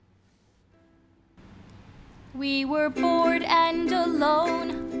We were bored and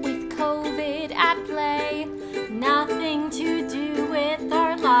alone with COVID at play. Nothing to do with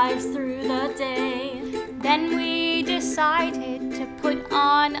our lives through the day. Then we decided to put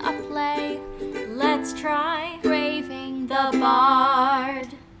on a play. Let's try Braving the Bard.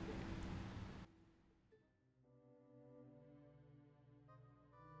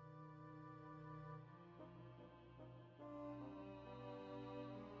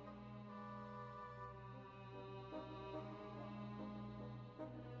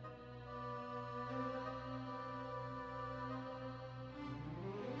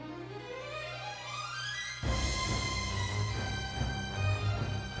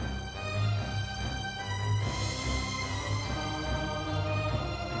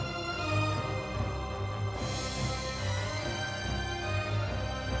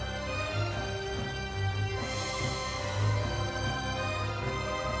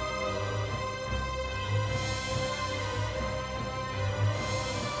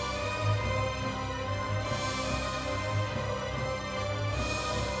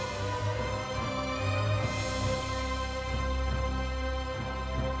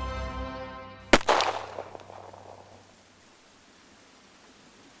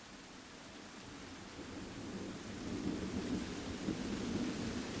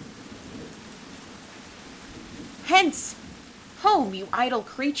 Hence! Home, you idle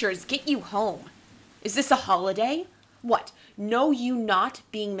creatures, get you home. Is this a holiday? What, know you not,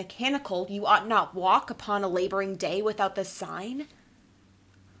 being mechanical, you ought not walk upon a laboring day without the sign?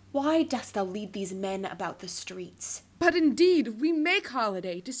 Why dost thou lead these men about the streets? But indeed, we make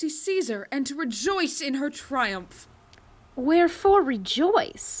holiday to see Caesar and to rejoice in her triumph. Wherefore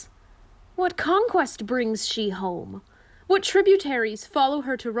rejoice? What conquest brings she home? What tributaries follow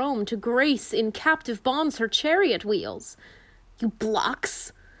her to Rome to grace in captive bonds her chariot wheels? You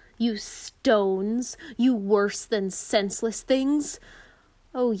blocks, you stones, you worse than senseless things.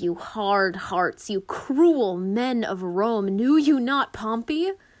 Oh, you hard hearts, you cruel men of Rome, knew you not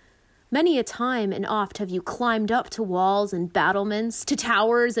Pompey? Many a time and oft have you climbed up to walls and battlements, to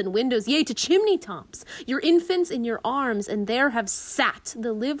towers and windows, yea, to chimney tops, your infants in your arms, and there have sat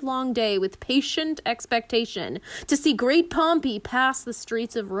the livelong day with patient expectation to see great Pompey pass the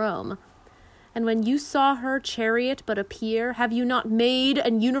streets of Rome. And when you saw her chariot but appear, have you not made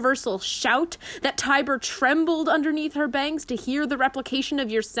an universal shout that Tiber trembled underneath her banks to hear the replication of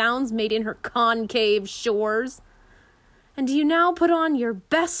your sounds made in her concave shores? And do you now put on your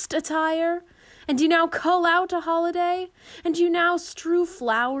best attire? And do you now cull out a holiday? And do you now strew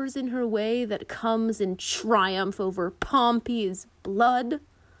flowers in her way that comes in triumph over Pompey's blood?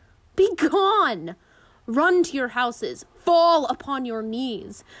 Be gone! Run to your houses, fall upon your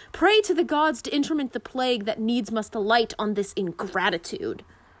knees, pray to the gods to interment the plague that needs must alight on this ingratitude.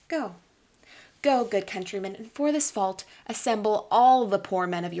 Go, good countrymen, and for this fault assemble all the poor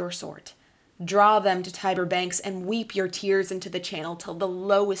men of your sort. Draw them to Tiber banks, and weep your tears into the channel, till the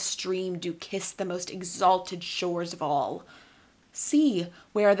lowest stream do kiss the most exalted shores of all. See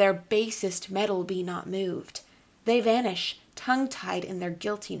where their basest metal be not moved. They vanish, tongue-tied in their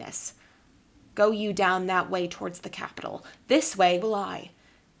guiltiness. Go you down that way towards the Capitol. This way will I.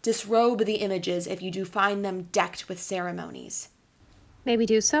 Disrobe the images if you do find them decked with ceremonies. May we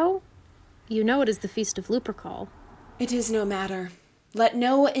do so? You know it is the feast of Lupercal. It is no matter. Let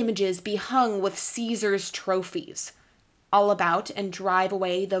no images be hung with Caesar's trophies. All about and drive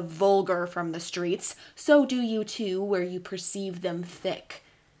away the vulgar from the streets, so do you too where you perceive them thick.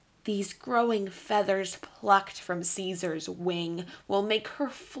 These growing feathers plucked from Caesar's wing will make her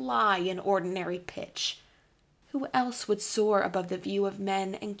fly in ordinary pitch. Who else would soar above the view of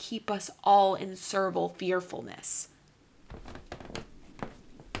men and keep us all in servile fearfulness?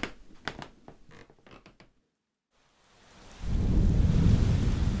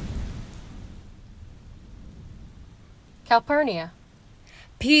 Calpurnia.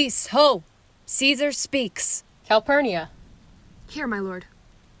 Peace, ho! Caesar speaks. Calpurnia. Here, my lord.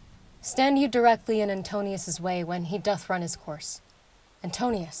 Stand you directly in Antonius's way when he doth run his course.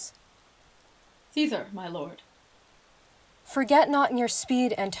 Antonius. Caesar, my lord. Forget not in your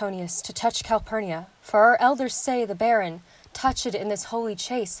speed, Antonius, to touch Calpurnia, for our elders say the baron, touched in this holy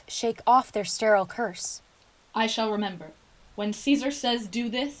chase, shake off their sterile curse. I shall remember. When Caesar says do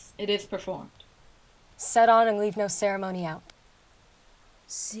this, it is performed. Set on and leave no ceremony out.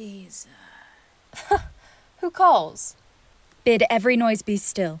 Caesar. Who calls? Bid every noise be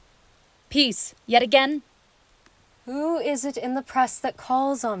still. Peace, yet again. Who is it in the press that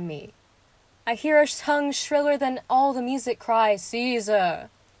calls on me? I hear a tongue shriller than all the music cry, Caesar.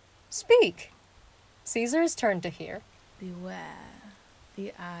 Speak. Caesar is turned to hear. Beware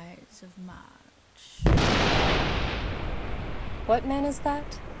the eyes of March. What man is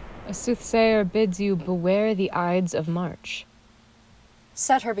that? A soothsayer bids you beware the Ides of March.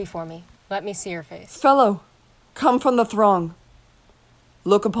 Set her before me. Let me see her face. Fellow, come from the throng.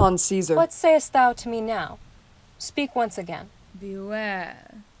 Look upon Caesar. What sayest thou to me now? Speak once again.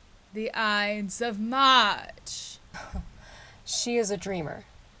 Beware the Ides of March. She is a dreamer.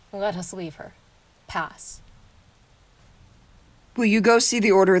 Let us leave her. Pass. Will you go see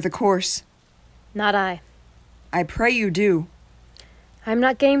the order of the course? Not I. I pray you do. I'm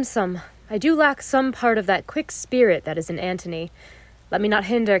not gamesome. I do lack some part of that quick spirit that is in Antony. Let me not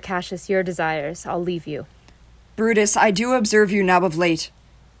hinder, Cassius, your desires. I'll leave you. Brutus, I do observe you now of late.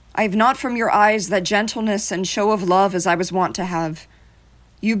 I have not from your eyes that gentleness and show of love as I was wont to have.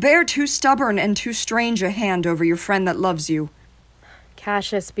 You bear too stubborn and too strange a hand over your friend that loves you.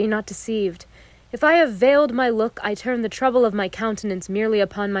 Cassius, be not deceived. If I have veiled my look, I turn the trouble of my countenance merely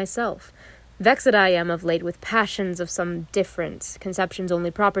upon myself. Vexed I am of late with passions of some different, conceptions only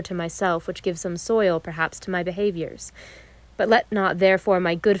proper to myself, which give some soil, perhaps, to my behaviours. But let not, therefore,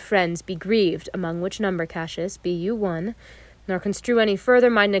 my good friends be grieved, among which number, Cassius, be you one, nor construe any further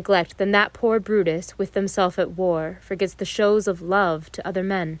my neglect than that poor Brutus, with himself at war, forgets the shows of love to other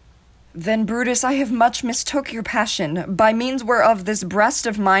men. Then, Brutus, I have much mistook your passion, by means whereof this breast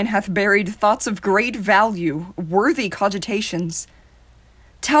of mine hath buried thoughts of great value, worthy cogitations.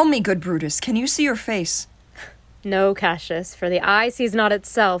 Tell me, good Brutus, can you see your face? No, Cassius, for the eye sees not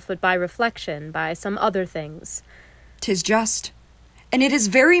itself, but by reflection, by some other things. 'Tis just. And it is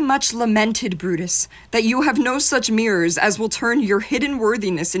very much lamented, Brutus, that you have no such mirrors as will turn your hidden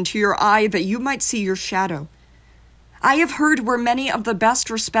worthiness into your eye that you might see your shadow. I have heard where many of the best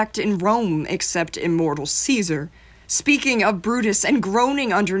respect in Rome, except immortal Caesar, speaking of Brutus and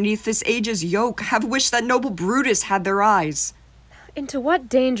groaning underneath this age's yoke, have wished that noble Brutus had their eyes. Into what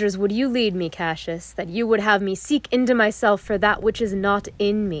dangers would you lead me, Cassius, that you would have me seek into myself for that which is not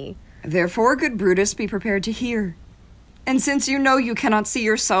in me? Therefore, good Brutus, be prepared to hear. And since you know you cannot see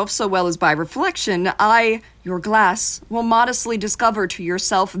yourself so well as by reflection, I, your glass, will modestly discover to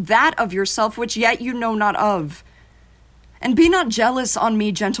yourself that of yourself which yet you know not of. And be not jealous on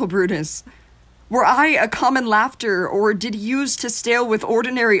me, gentle Brutus. Were I a common laughter, or did use to stale with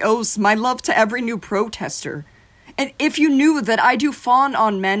ordinary oaths my love to every new protester, and if you knew that I do fawn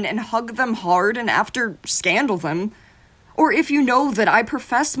on men and hug them hard and after scandal them, or if you know that I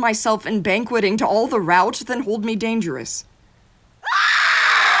profess myself in banqueting to all the rout, then hold me dangerous.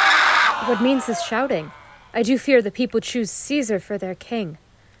 What means this shouting? I do fear the people choose Caesar for their king.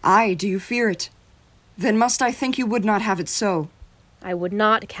 Aye, do you fear it? Then must I think you would not have it so. I would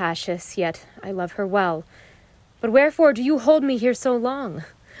not, Cassius, yet I love her well. But wherefore do you hold me here so long?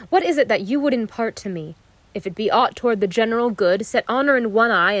 What is it that you would impart to me? If it be aught toward the general good, set honor in one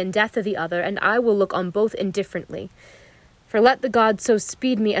eye and death of the other, and I will look on both indifferently. For let the gods so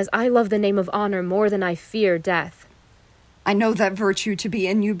speed me as I love the name of honor more than I fear death. I know that virtue to be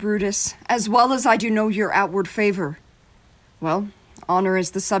in you, Brutus, as well as I do know your outward favor. Well, honor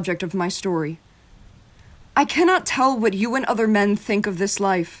is the subject of my story. I cannot tell what you and other men think of this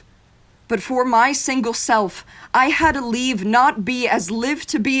life, but for my single self, I had a leave not be as live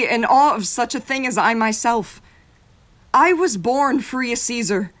to be in awe of such a thing as I myself. I was born free as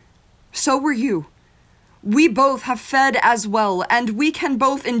Caesar. So were you. We both have fed as well, and we can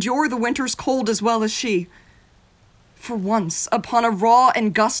both endure the winter's cold as well as she. For once, upon a raw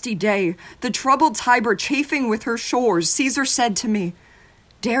and gusty day, the troubled Tiber chafing with her shores, Caesar said to me,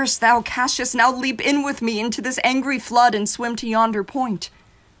 "Darest thou, Cassius, now leap in with me into this angry flood and swim to yonder point?"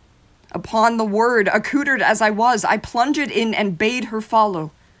 Upon the word, accoutered as I was, I plunged in and bade her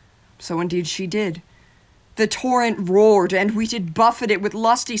follow. So indeed she did. The torrent roared, and we did buffet it with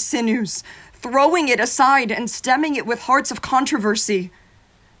lusty sinews, throwing it aside and stemming it with hearts of controversy.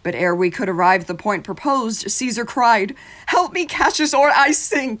 But ere we could arrive the point proposed, Caesar cried, "Help me, Cassius, or I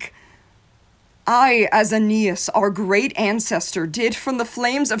sink!" I, as Aeneas, our great ancestor, did from the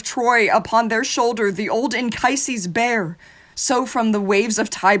flames of Troy upon their shoulder the old Anchises bear, so from the waves of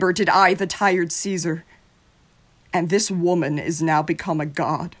Tiber did I the tired Caesar. And this woman is now become a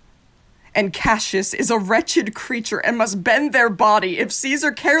god. And Cassius is a wretched creature and must bend their body if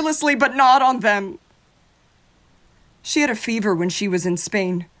Caesar carelessly but not on them. She had a fever when she was in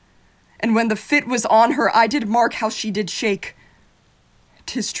Spain, and when the fit was on her, I did mark how she did shake.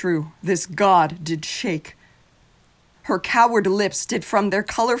 'Tis true, this god did shake. Her coward lips did from their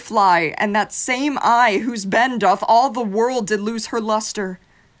colour fly, and that same eye whose bend doth all the world did lose her lustre.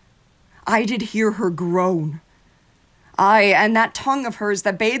 I did hear her groan. Aye, and that tongue of hers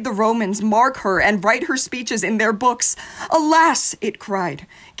that bade the Romans mark her and write her speeches in their books. Alas, it cried,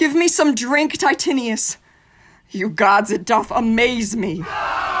 give me some drink, Titinius. You gods, it doth amaze me.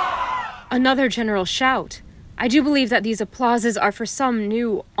 Another general shout. I do believe that these applauses are for some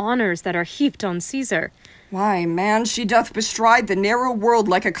new honors that are heaped on Caesar. Why, man, she doth bestride the narrow world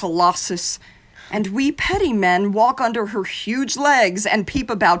like a colossus. And we petty men walk under her huge legs and peep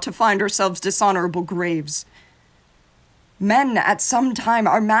about to find ourselves dishonorable graves. Men at some time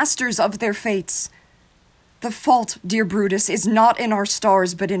are masters of their fates. The fault, dear Brutus, is not in our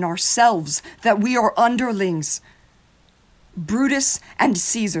stars, but in ourselves, that we are underlings. Brutus and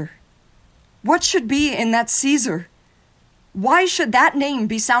Caesar. What should be in that Caesar? Why should that name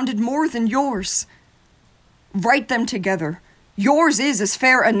be sounded more than yours? Write them together. Yours is as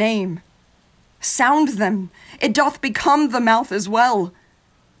fair a name. Sound them. It doth become the mouth as well.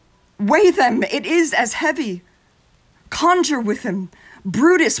 Weigh them. It is as heavy. Conjure with him.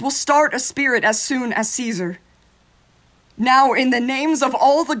 Brutus will start a spirit as soon as Caesar. Now, in the names of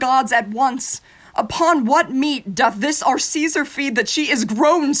all the gods at once, upon what meat doth this our Caesar feed that she is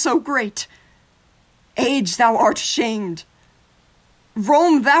grown so great? Age, thou art shamed.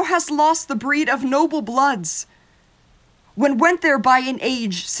 Rome, thou hast lost the breed of noble bloods. When went there by an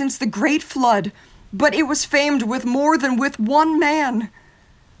age since the great flood, but it was famed with more than with one man?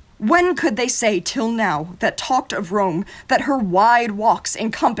 When could they say till now that talked of Rome, that her wide walks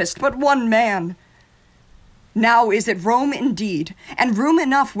encompassed but one man? Now is it Rome indeed, and room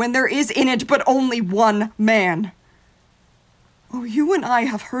enough when there is in it but only one man. Oh, you and I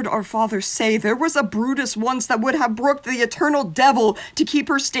have heard our fathers say there was a Brutus once that would have brooked the eternal devil to keep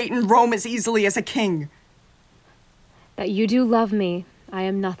her state in Rome as easily as a king. That you do love me, I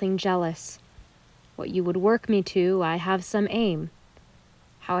am nothing jealous. What you would work me to, I have some aim.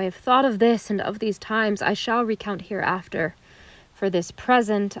 How I have thought of this and of these times I shall recount hereafter. For this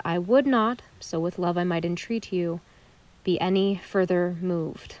present I would not, so with love I might entreat you, be any further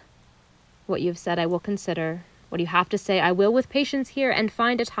moved. What you have said I will consider. What you have to say I will with patience hear, and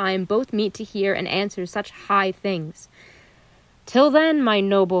find a time both meet to hear and answer such high things. Till then, my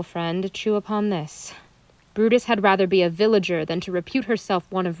noble friend, chew upon this. Brutus had rather be a villager than to repute herself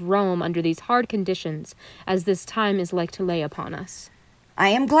one of Rome under these hard conditions, as this time is like to lay upon us. I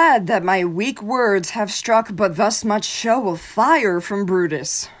am glad that my weak words have struck but thus much show of fire from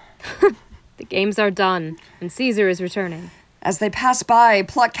Brutus. The games are done, and Caesar is returning. As they pass by,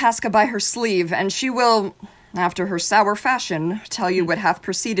 pluck Casca by her sleeve, and she will, after her sour fashion, tell you what hath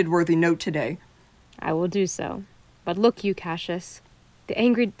preceded worthy note today. I will do so. But look you, Cassius, the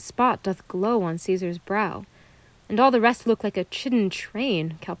angry spot doth glow on Caesar's brow, and all the rest look like a chidden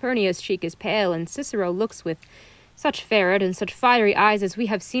train. Calpurnia's cheek is pale, and Cicero looks with such ferret and such fiery eyes as we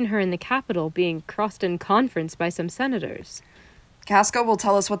have seen her in the Capitol, being crossed in conference by some senators. Casca will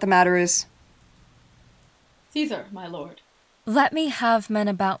tell us what the matter is. Caesar, my lord. Let me have men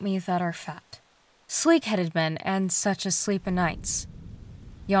about me that are fat, sleek-headed men, and such as sleep o' nights.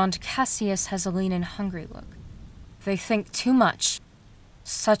 Yond Cassius has a lean and hungry look. They think too much.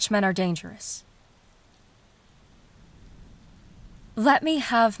 Such men are dangerous. Let me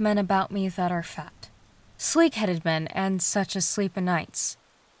have men about me that are fat, sleek-headed men, and such as sleep o' nights.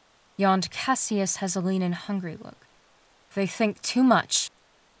 Yond Cassius has a lean and hungry look. They think too much.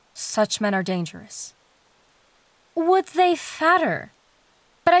 Such men are dangerous. Would they fatter?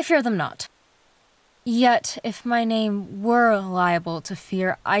 But I fear them not. Yet, if my name were liable to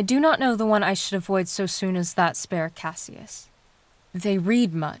fear, I do not know the one I should avoid so soon as that spare Cassius. They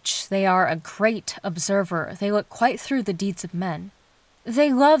read much, they are a great observer, they look quite through the deeds of men.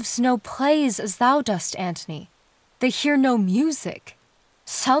 They loves no plays as thou dost, Antony. They hear no music.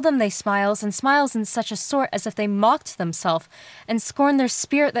 Seldom they smiles, and smiles in such a sort as if they mocked themselves, and scorn their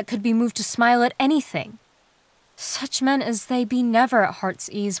spirit that could be moved to smile at anything. Such men as they be never at heart's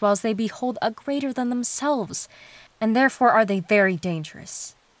ease, whiles they behold a greater than themselves, and therefore are they very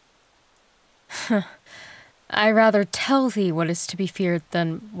dangerous. I rather tell thee what is to be feared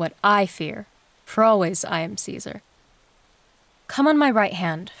than what I fear, for always I am Caesar. Come on my right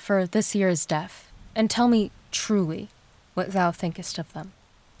hand, for this ear is deaf, and tell me truly what thou thinkest of them.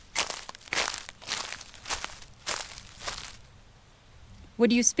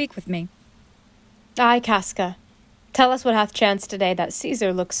 Would you speak with me? Aye, Casca. Tell us what hath chanced today that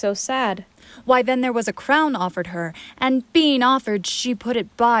Caesar looks so sad. Why, then there was a crown offered her, and being offered, she put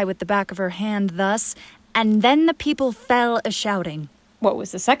it by with the back of her hand thus, and then the people fell a-shouting. What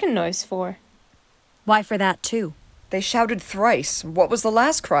was the second noise for? Why, for that too. They shouted thrice. What was the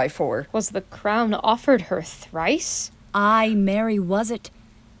last cry for? Was the crown offered her thrice? Aye, Mary was it,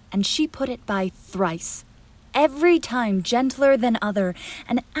 and she put it by thrice. every time gentler than other,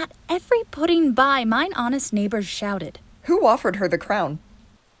 and at every putting by mine honest neighbours shouted. Who offered her the crown?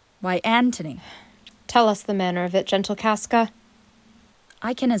 Why, Antony. Tell us the manner of it, gentle Casca.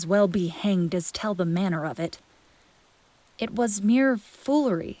 I can as well be hanged as tell the manner of it. It was mere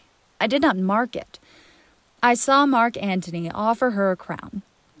foolery. I did not mark it. I saw Mark Antony offer her a crown,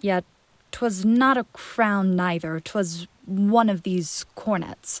 yet 'twas not a crown neither, 'twas one of these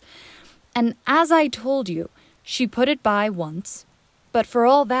cornets. And as I told you, she put it by once, but for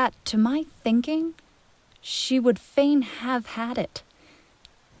all that, to my thinking, she would fain have had it.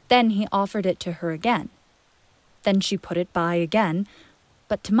 Then he offered it to her again. Then she put it by again,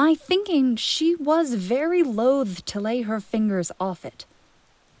 but to my thinking, she was very loath to lay her fingers off it.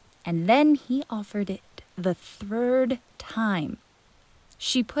 And then he offered it the third time.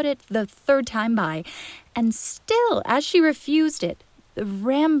 She put it the third time by, and still, as she refused it, the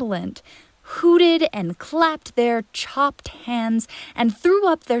Ramblant hooted and clapped their chopped hands and threw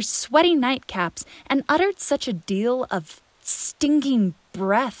up their sweaty nightcaps and uttered such a deal of stinking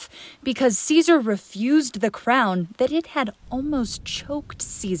breath because Caesar refused the crown that it had almost choked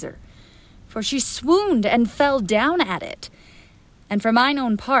Caesar, for she swooned and fell down at it. And for mine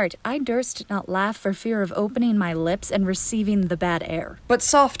own part, I durst not laugh for fear of opening my lips and receiving the bad air. But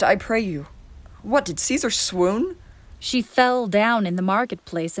soft, I pray you. What, did Caesar swoon? She fell down in the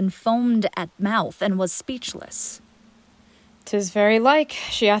marketplace and foamed at mouth and was speechless. 'Tis very like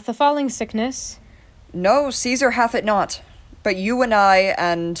she hath a falling sickness. No, Caesar hath it not. But you and I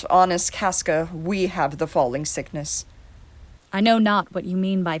and honest Casca, we have the falling sickness. I know not what you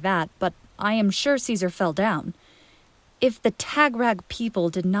mean by that, but I am sure Caesar fell down. If the Tagrag people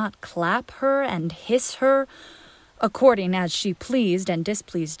did not clap her and hiss her, according as she pleased and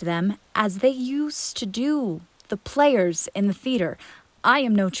displeased them, as they used to do, the players in the theatre, I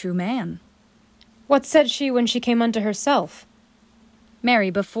am no true man. What said she when she came unto herself? Mary,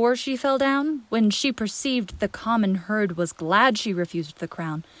 before she fell down, when she perceived the common herd was glad she refused the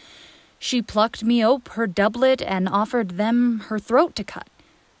crown, she plucked me ope her doublet and offered them her throat to cut.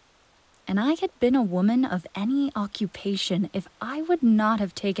 And I had been a woman of any occupation if I would not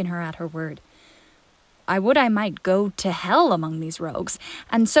have taken her at her word. I would I might go to hell among these rogues,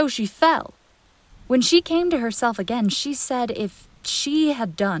 and so she fell. When she came to herself again, she said if she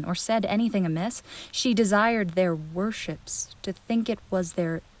had done or said anything amiss, she desired their worships to think it was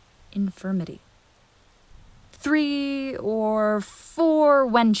their infirmity. 3 or 4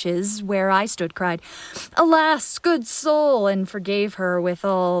 wenches where I stood cried, "Alas, good soul," and forgave her with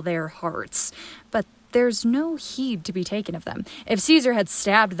all their hearts. But there's no heed to be taken of them. If Caesar had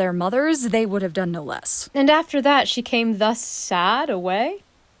stabbed their mothers, they would have done no less. And after that she came thus sad away?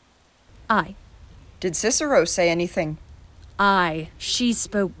 Aye. Did Cicero say anything? Aye, she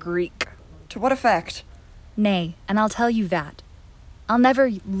spoke Greek. To what effect? Nay, and I'll tell you that. I'll never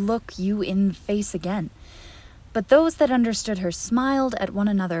look you in the face again. But those that understood her smiled at one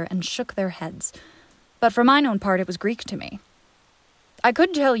another and shook their heads. But for mine own part, it was Greek to me. I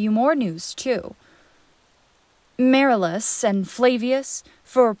could tell you more news, too. Marullus and Flavius,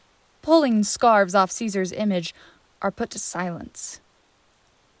 for pulling scarves off Caesar's image, are put to silence.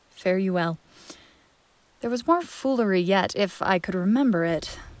 Fare you well. There was more foolery yet, if I could remember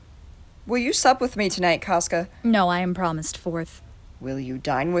it. Will you sup with me tonight, Casca? No, I am promised forth. Will you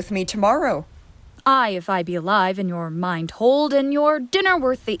dine with me tomorrow? Aye, if I be alive, and your mind hold, and your dinner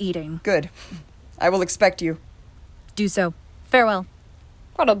worth the eating. Good. I will expect you. Do so. Farewell.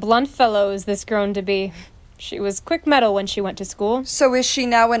 What a blunt fellow is this grown to be. She was quick mettle when she went to school. So is she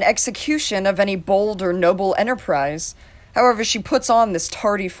now in execution of any bold or noble enterprise? However, she puts on this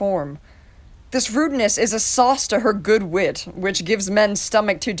tardy form. This rudeness is a sauce to her good wit, which gives men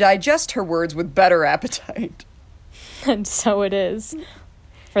stomach to digest her words with better appetite. And so it is.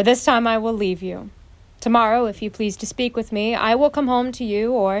 For this time I will leave you. Tomorrow, if you please to speak with me, I will come home to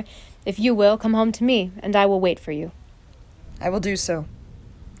you, or, if you will, come home to me, and I will wait for you. I will do so.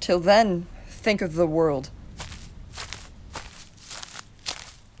 Till then, think of the world.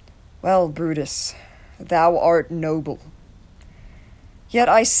 Well, Brutus, thou art noble. Yet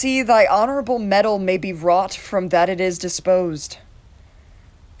I see thy honorable metal may be wrought from that it is disposed.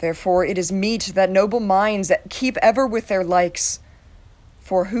 Therefore it is meet that noble minds keep ever with their likes,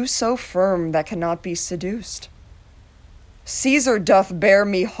 for who so firm that cannot be seduced? Caesar doth bear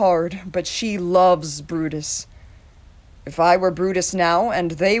me hard, but she loves Brutus. If I were Brutus now,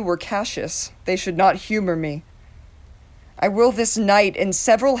 and they were Cassius, they should not humor me. I will this night in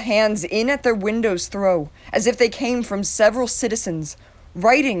several hands in at their windows throw, as if they came from several citizens,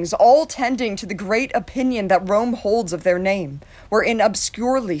 writings all tending to the great opinion that Rome holds of their name, wherein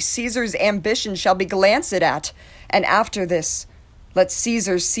obscurely Caesar's ambition shall be glanced at, and after this, let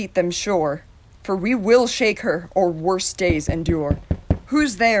Caesar seat them sure, for we will shake her, or worse days endure.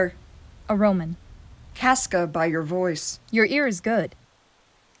 Who's there? A Roman. Casca, by your voice. Your ear is good.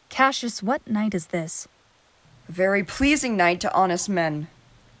 Cassius, what night is this? A very pleasing night to honest men.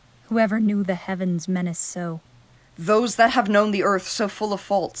 Whoever knew the heavens menace so. Those that have known the earth so full of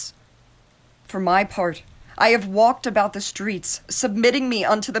faults. For my part, I have walked about the streets, submitting me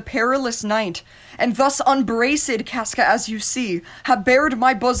unto the perilous night, and thus unbraced, Casca, as you see, have bared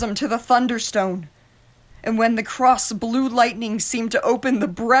my bosom to the thunderstone. And when the cross blue lightning seemed to open the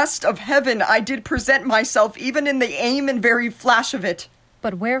breast of heaven, I did present myself even in the aim and very flash of it.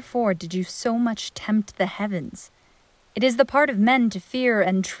 But wherefore did you so much tempt the heavens? It is the part of men to fear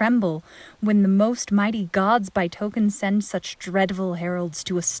and tremble when the most mighty gods by token send such dreadful heralds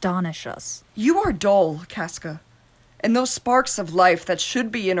to astonish us. You are dull, Casca, and those sparks of life that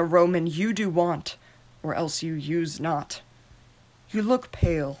should be in a Roman you do want, or else you use not. You look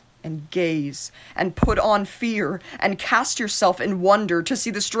pale, and gaze, and put on fear, and cast yourself in wonder to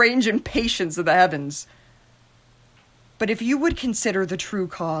see the strange impatience of the heavens. But if you would consider the true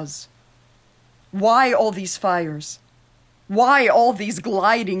cause, why all these fires? Why all these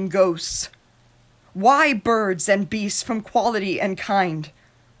gliding ghosts? Why birds and beasts from quality and kind?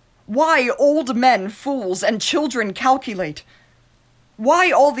 Why old men, fools, and children calculate?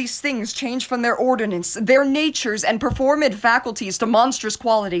 Why all these things change from their ordinance, their natures and performed faculties to monstrous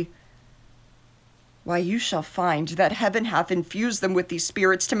quality? Why, you shall find that heaven hath infused them with these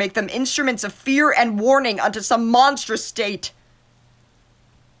spirits to make them instruments of fear and warning unto some monstrous state.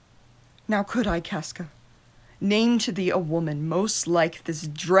 Now could I, Casca, name to thee a woman most like this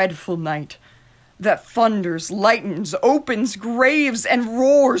dreadful night, that thunders, lightens, opens graves, and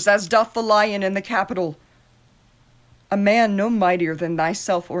roars as doth the lion in the Capitol. A man no mightier than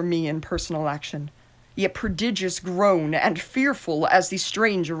thyself or me in personal action, yet prodigious grown and fearful as these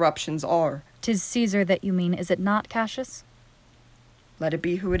strange eruptions are. 'Tis Caesar that you mean, is it not, Cassius? Let it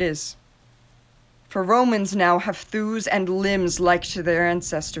be who it is. For Romans now have thews and limbs like to their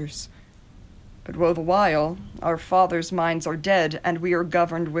ancestors. But woe the while, our fathers' minds are dead, and we are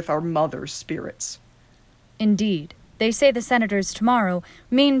governed with our mothers' spirits. Indeed. They say the senators tomorrow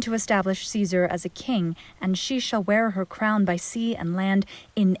mean to establish Caesar as a king, and she shall wear her crown by sea and land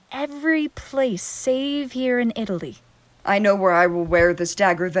in every place save here in Italy. I know where I will wear this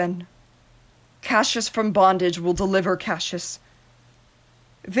dagger then. Cassius from bondage will deliver Cassius.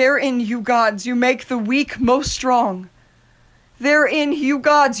 Therein, you gods, you make the weak most strong. Therein, you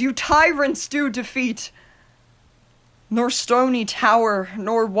gods, you tyrants do defeat. Nor stony tower,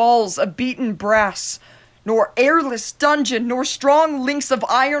 nor walls of beaten brass, nor airless dungeon, nor strong links of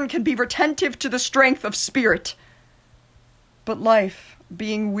iron can be retentive to the strength of spirit. But life,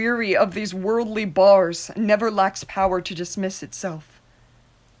 being weary of these worldly bars, never lacks power to dismiss itself.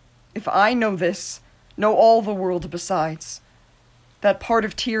 If I know this, know all the world besides. That part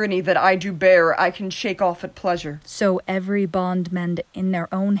of tyranny that I do bear, I can shake off at pleasure. So every bondman in their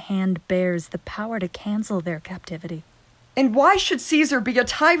own hand bears the power to cancel their captivity. And why should Caesar be a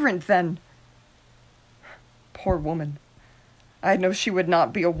tyrant, then? Poor woman. I know she would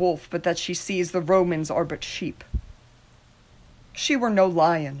not be a wolf, but that she sees the Romans are but sheep. She were no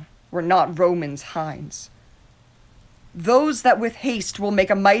lion, were not Romans' hinds. Those that with haste will make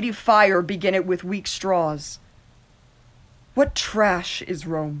a mighty fire begin it with weak straws. What trash is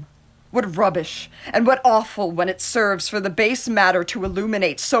Rome? What rubbish, and what awful when it serves for the base matter to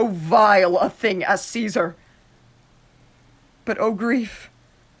illuminate so vile a thing as Caesar. But, O grief,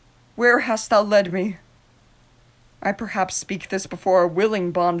 where hast thou led me? I perhaps speak this before a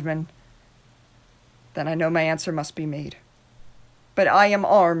willing bondman. Then I know my answer must be made. But I am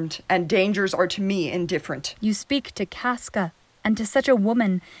armed, and dangers are to me indifferent. You speak to Casca, and to such a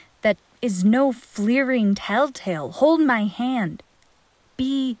woman that is no fleering telltale. Hold my hand.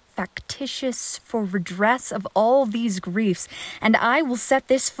 Be factitious for redress of all these griefs, and I will set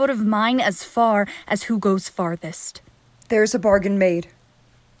this foot of mine as far as who goes farthest. There's a bargain made.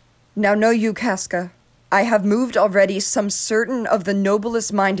 Now know you, Casca, I have moved already some certain of the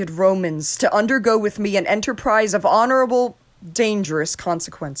noblest minded Romans to undergo with me an enterprise of honorable, dangerous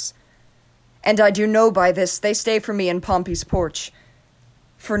consequence. And I do know by this they stay for me in Pompey's porch.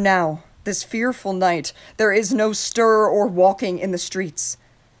 For now, this fearful night, there is no stir or walking in the streets,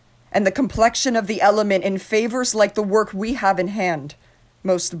 and the complexion of the element in favors like the work we have in hand,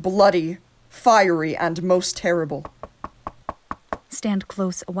 most bloody, fiery, and most terrible. Stand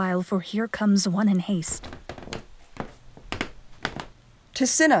close a while, for here comes one in haste.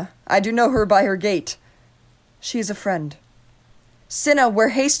 'Tis Cinna. I do know her by her gait. She is a friend. Cinna, where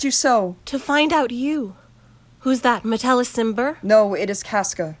haste you so? To find out you. Who's that, Metellus Cimber? No, it is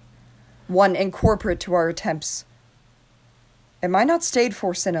Casca, one incorporate to our attempts. Am I not stayed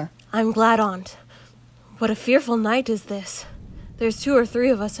for, Cinna? I'm glad on't. What a fearful night is this. There's 2 or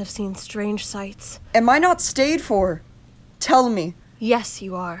 3 of us have seen strange sights. Am I not stayed for? Tell me. Yes,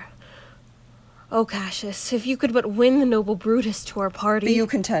 you are. Oh, Cassius, if you could but win the noble Brutus to our party. Be you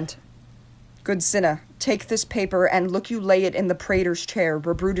content. Good Cinna, take this paper and look you lay it in the praetor's chair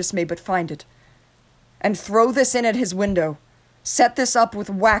where Brutus may but find it. And throw this in at his window. Set this up with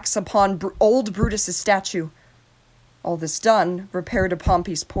wax upon old Brutus's statue. All this done, repair to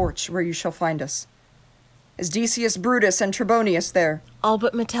Pompey's porch, where you shall find us. Is Decius Brutus and Trebonius there? All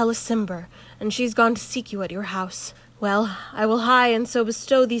but Metellus Cimber, and she's gone to seek you at your house. Well, I will hie and so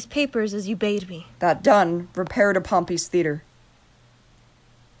bestow these papers as you bade me. That done, repair to Pompey's theatre.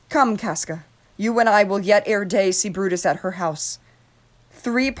 Come, Casca, you and I will yet ere day see Brutus at her house.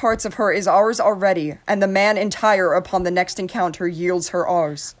 3 parts of her is ours already, and the man entire upon the next encounter yields her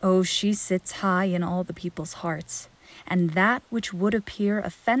ours. Oh, she sits high in all the people's hearts, and that which would appear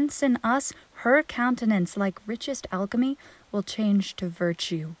offense in us, her countenance, like richest alchemy, will change to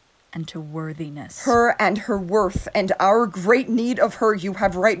virtue and to worthiness. Her and her worth, and our great need of her you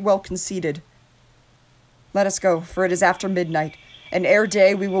have right well conceded. Let us go, for it is after midnight, and ere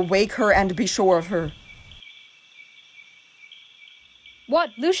day we will wake her and be sure of her.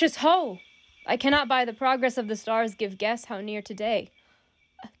 What, Lucius, ho! I cannot by the progress of the stars give guess how near today.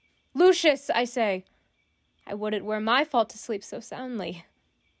 Lucius, I say, I would it were my fault to sleep so soundly.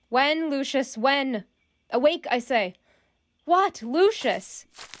 When, Lucius, when? Awake, I say. What, Lucius?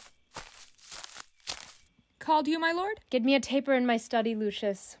 Called you, my lord? Get me a taper in my study,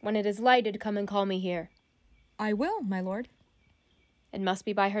 Lucius. When it is lighted, come and call me here. I will, my lord. It must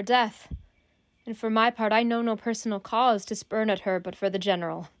be by her death. And for my part, I know no personal cause to spurn at her but for the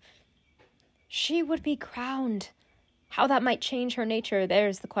general. She would be crowned. How that might change her nature,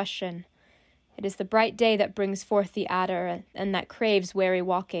 there's the question. It is the bright day that brings forth the adder, and that craves wary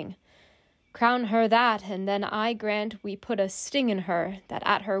walking. Crown her that, and then I grant we put a sting in her, that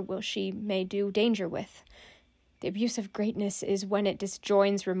at her will she may do danger with. The abuse of greatness is when it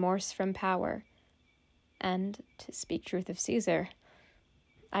disjoins remorse from power. And, to speak truth of Caesar,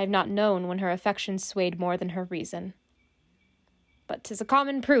 I have not known when her affections swayed more than her reason. But 'tis a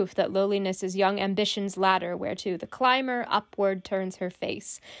common proof that lowliness is young ambition's ladder, whereto the climber upward turns her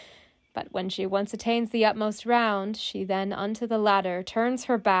face. But when she once attains the utmost round, she then unto the ladder turns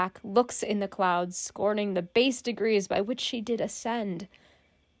her back, looks in the clouds, scorning the base degrees by which she did ascend.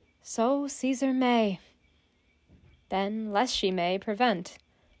 So Caesar may, then less she may, prevent.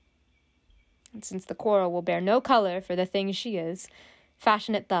 And since the quarrel will bear no colour for the thing she is,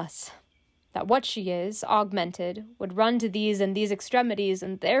 fashion it thus, that what she is, augmented, would run to these and these extremities,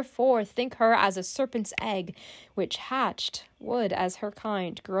 and therefore think her as a serpent's egg, which hatched would, as her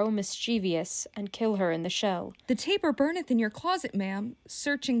kind, grow mischievous, and kill her in the shell. The taper burneth in your closet, ma'am.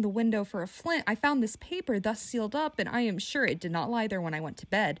 Searching the window for a flint, I found this paper thus sealed up, and I am sure it did not lie there when I went to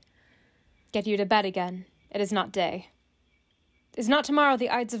bed. Get you to bed again. It is not day. Is not tomorrow the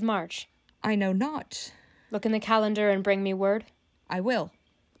Ides of March? I know not. Look in the calendar and bring me word. I will.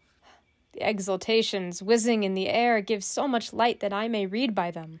 The exultations whizzing in the air give so much light that I may read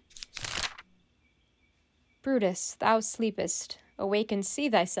by them. Brutus, thou sleepest. Awake and see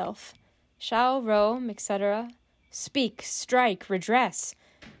thyself. Shall Rome, etc. Speak, strike, redress.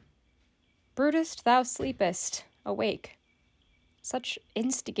 Brutus, thou sleepest. Awake. Such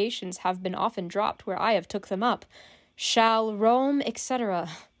instigations have been often dropped where I have took them up. Shall Rome, etc.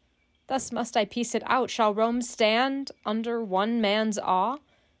 Thus must I piece it out. Shall Rome stand under one man's awe?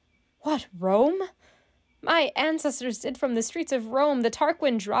 What, Rome? My ancestors did from the streets of Rome the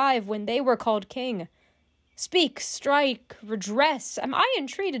Tarquin drive when they were called king. Speak, strike, redress. Am I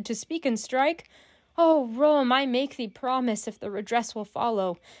entreated to speak and strike? O Rome, I make thee promise, if the redress will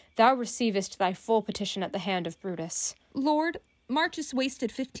follow, thou receivest thy full petition at the hand of Brutus. Lord, Marchus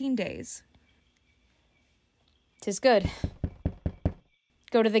wasted 15 days. 'Tis good.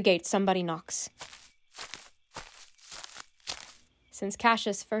 Go to the gate, somebody knocks. Since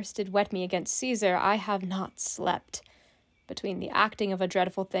Cassius first did wet me against Caesar, I have not slept. Between the acting of a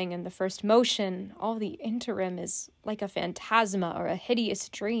dreadful thing and the first motion, all the interim is like a phantasma or a hideous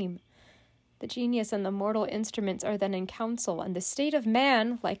dream. The genius and the mortal instruments are then in council, and the state of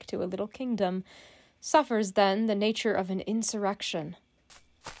man, like to a little kingdom, suffers then the nature of an insurrection.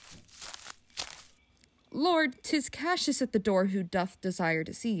 Lord, 'tis Cassius at the door who doth desire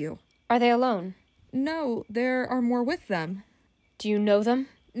to see you. Are they alone? No, there are more with them. Do you know them?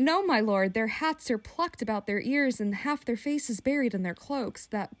 No, my lord, their hats are plucked about their ears, and half their faces buried in their cloaks,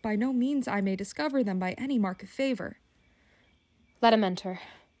 that by no means I may discover them by any mark of favor. Let 'em enter.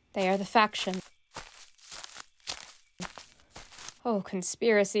 They are the faction. O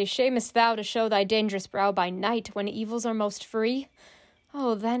conspiracy, shamest thou to show thy dangerous brow by night, when evils are most free?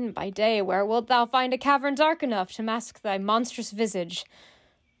 Oh, then, by day, where wilt thou find a cavern dark enough to mask thy monstrous visage?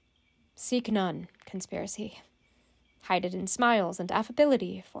 Seek none, conspiracy. Hide it in smiles and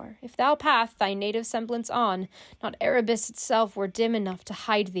affability, for if thou path thy native semblance on, not Erebus itself were dim enough to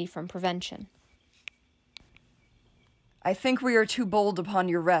hide thee from prevention. I think we are too bold upon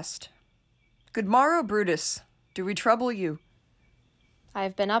your rest. Good morrow, Brutus. Do we trouble you? I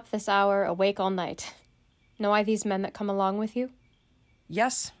have been up this hour, awake all night. Know I these men that come along with you?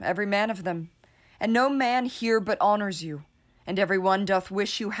 Yes, every man of them. And no man here but honors you. And every one doth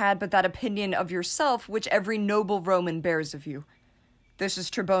wish you had but that opinion of yourself which every noble Roman bears of you. This is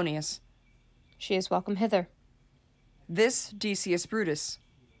Trebonius. She is welcome hither. This Decius Brutus.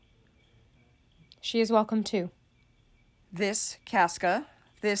 She is welcome too. This Casca,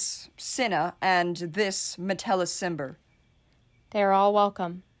 this Cinna, and this Metellus Cimber. They are all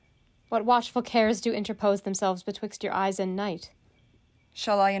welcome. What watchful cares do interpose themselves betwixt your eyes and night?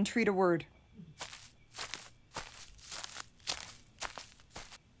 Shall I entreat a word?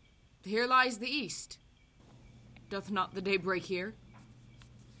 Here lies the east. Doth not the day break here?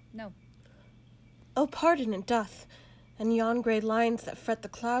 No. Oh, pardon it doth, and yon grey lines that fret the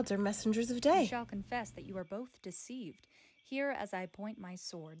clouds are messengers of day. You shall confess that you are both deceived. Here, as I point my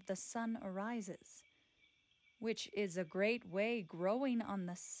sword, the sun arises, which is a great way growing on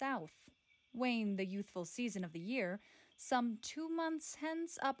the south, wane the youthful season of the year, some 2 months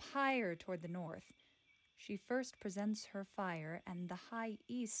hence up higher toward the north. She first presents her fire, and the high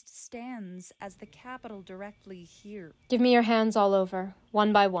east stands as the capital directly here. Give me your hands all over,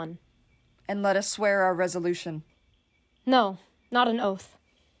 one by one. And let us swear our resolution. No, not an oath.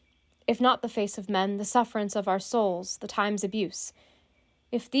 If not the face of men, the sufferance of our souls, the time's abuse.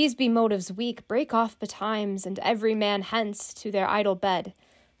 If these be motives weak, break off betimes, and every man hence to their idle bed.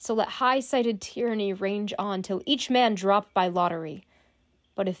 So let high-sighted tyranny range on, till each man drop by lottery.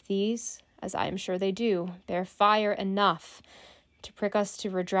 But if these, as I am sure they do, bear fire enough to prick us to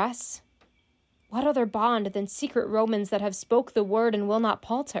redress, what other bond than secret Romans that have spoke the word and will not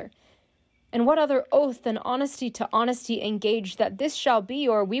palter? And what other oath than honesty to honesty engaged that this shall be,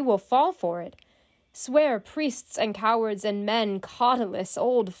 or we will fall for it? Swear, priests and cowards and men, cautelous,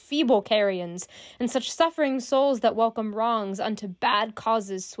 old, feeble carrions, and such suffering souls that welcome wrongs unto bad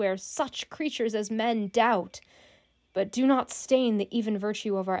causes, swear such creatures as men doubt. But do not stain the even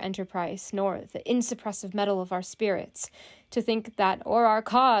virtue of our enterprise, nor the insuppressive metal of our spirits, to think that or our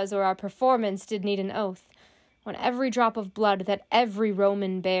cause or our performance did need an oath, when every drop of blood that every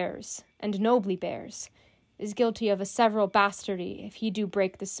Roman bears, and nobly bears, is guilty of a several bastardy if he do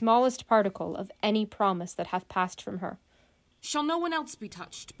break the smallest particle of any promise that hath passed from her. Shall no one else be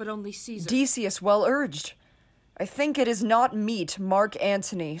touched, but only Caesar? Decius well urged. I think it is not meet Mark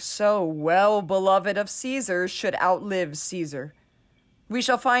Antony, so well beloved of Caesar, should outlive Caesar. We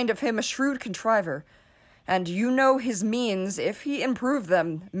shall find of him a shrewd contriver, and you know his means, if he improve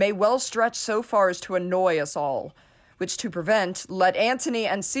them, may well stretch so far as to annoy us all, which to prevent, let Antony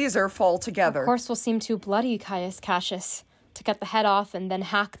and Caesar fall together. Of course will seem too bloody, Caius Cassius, to cut the head off and then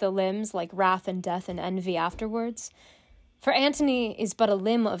hack the limbs like wrath and death and envy afterwards. For Antony is but a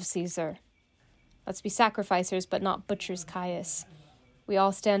limb of Caesar. Let's be sacrificers, but not butchers, Caius. We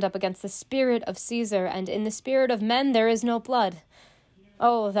all stand up against the spirit of Caesar, and in the spirit of men there is no blood.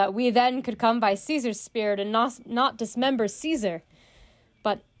 Oh, that we then could come by Caesar's spirit and not dismember Caesar.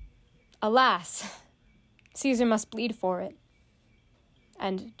 But, alas, Caesar must bleed for it.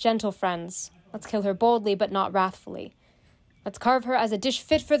 And, gentle friends, let's kill her boldly but not wrathfully. Let's carve her as a dish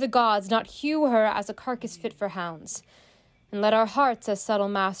fit for the gods, not hew her as a carcass fit for hounds. And let our hearts, as subtle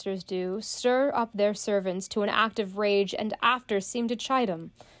masters do, stir up their servants to an active rage, and after seem to chide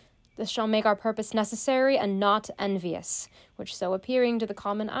 'em. This shall make our purpose necessary and not envious, which so appearing to the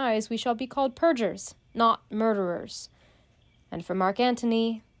common eyes we shall be called perjurers, not murderers. And for Mark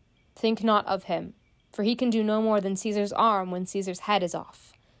Antony, think not of him, for he can do no more than Caesar's arm when Caesar's head is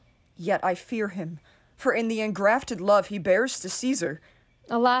off. Yet I fear him, for in the engrafted love he bears to Caesar.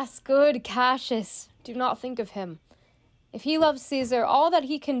 Alas, good Cassius, do not think of him. If he loves Caesar, all that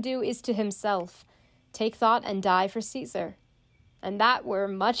he can do is to himself. Take thought and die for Caesar. And that were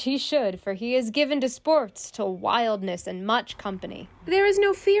much he should, for he is given to sports, to wildness, and much company. There is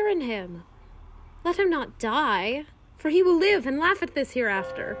no fear in him. Let him not die, for he will live and laugh at this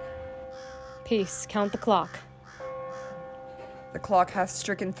hereafter. Peace, count the clock. The clock hath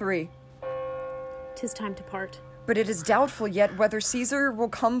stricken 3. 'Tis time to part. But it is doubtful yet whether Caesar will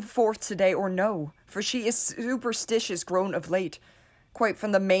come forth today or no, for she is superstitious grown of late, quite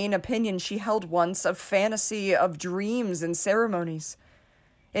from the main opinion she held once of fantasy of dreams and ceremonies.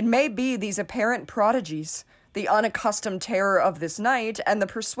 It may be these apparent prodigies, the unaccustomed terror of this night, and the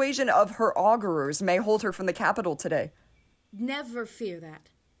persuasion of her augurers may hold her from the capital today. Never fear that.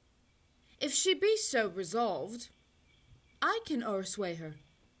 If she be so resolved, I can o'ersway her.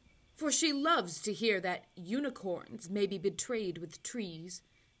 For she loves to hear that unicorns may be betrayed with trees,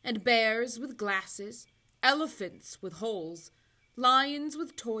 and bears with glasses, elephants with holes, lions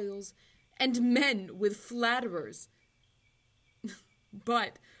with toils, and men with flatterers.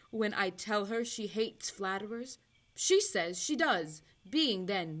 But when I tell her she hates flatterers, she says she does, being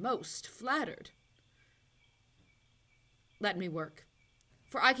then most flattered. Let me work,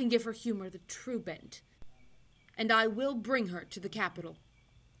 for I can give her humor the true bent, and I will bring her to the capital.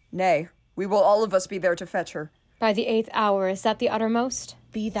 Nay, we will all of us be there to fetch her. By the 8th hour, is that the uttermost?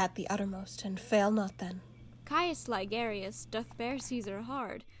 Be that the uttermost, and fail not then. Caius Ligarius doth bear Caesar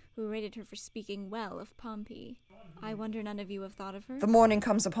hard, who rated her for speaking well of Pompey. I wonder none of you have thought of her? The morning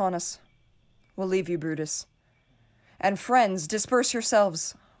comes upon us. We'll leave you, Brutus. And friends, disperse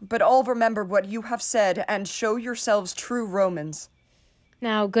yourselves, but all remember what you have said, and show yourselves true Romans.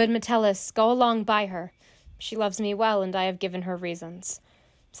 Now, good Metellus, go along by her. She loves me well, and I have given her reasons.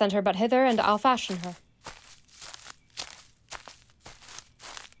 Send her but hither, and I'll fashion her.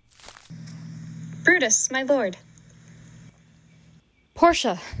 Brutus, my lord.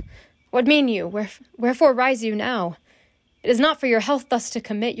 Portia, what mean you? Wherefore rise you now? It is not for your health thus to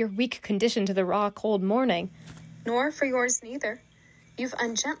commit your weak condition to the raw, cold morning. Nor for yours neither. You've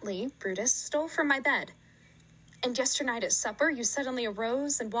ungently, Brutus, stole from my bed. And yesternight at supper you suddenly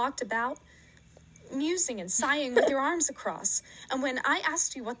arose and walked about, musing and sighing with your arms across, and when I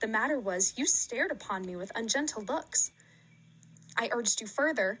asked you what the matter was, you stared upon me with ungentle looks. I urged you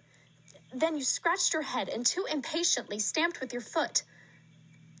further. Then you scratched your head and too impatiently stamped with your foot.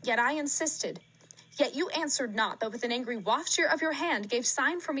 Yet I insisted. Yet you answered not, but with an angry wafture of your hand gave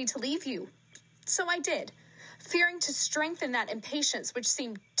sign for me to leave you. So I did, fearing to strengthen that impatience which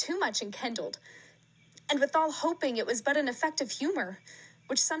seemed too much enkindled, and withal hoping it was but an effect of humor,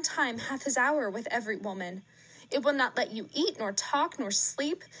 which sometime hath his hour with every woman. It will not let you eat, nor talk, nor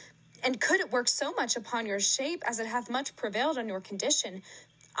sleep, and could it work so much upon your shape as it hath much prevailed on your condition,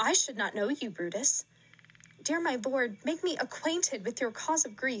 I should not know you, Brutus. Dear my lord, make me acquainted with your cause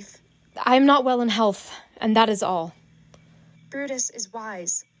of grief. I am not well in health, and that is all. Brutus is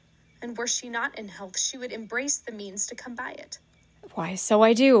wise, and were she not in health, she would embrace the means to come by it. Why, so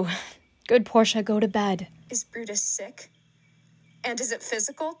I do. Good Portia, go to bed. Is Brutus sick? And is it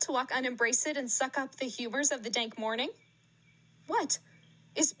physical to walk unembraced and suck up the humors of the dank morning? What?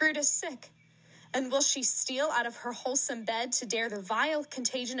 Is Brutus sick? And will she steal out of her wholesome bed to dare the vile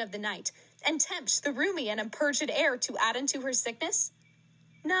contagion of the night, and tempt the roomy and impurged air to add unto her sickness?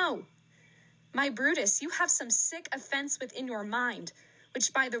 No. My Brutus, you have some sick offense within your mind,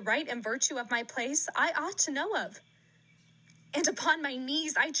 which by the right and virtue of my place I ought to know of. And upon my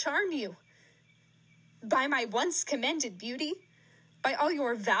knees I charm you. By my once commended beauty, by all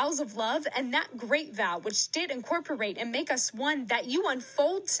your vows of love, and that great vow which did incorporate and make us one, that you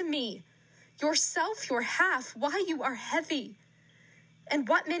unfold to me, yourself, your half, why you are heavy. And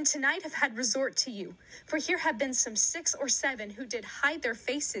what men tonight have had resort to you? For here have been some 6 or 7 who did hide their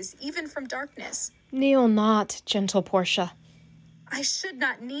faces even from darkness. Kneel not, gentle Portia. I should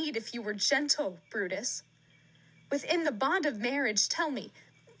not need if you were gentle, Brutus. Within the bond of marriage, tell me,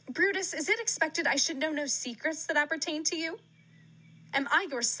 Brutus, is it expected I should know no secrets that appertain to you? Am I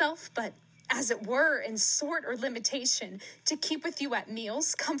yourself but, as it were, in sort or limitation, to keep with you at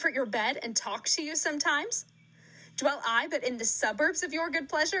meals, comfort your bed, and talk to you sometimes? Dwell I but in the suburbs of your good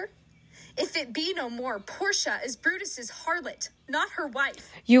pleasure? If it be no more, Portia is Brutus's harlot, not her wife.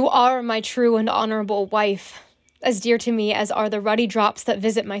 You are my true and honorable wife, as dear to me as are the ruddy drops that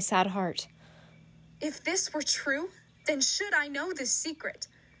visit my sad heart. If this were true, then should I know this secret.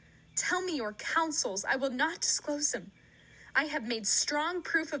 Tell me your counsels, I will not disclose them. I have made strong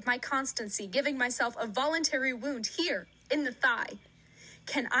proof of my constancy, giving myself a voluntary wound here, in the thigh.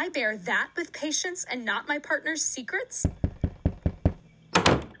 Can I bear that with patience and not my partner's secrets?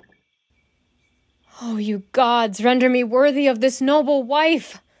 Oh, you gods, render me worthy of this noble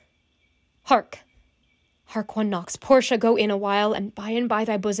wife! Hark! Hark, one knocks. Portia, go in a while, and by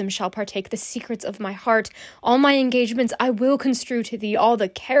thy bosom shall partake the secrets of my heart. All my engagements I will construe to thee, all the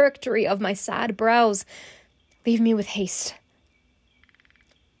charactery of my sad brows. Leave me with haste.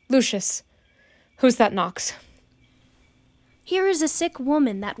 Lucius, who's that knocks? Here is a sick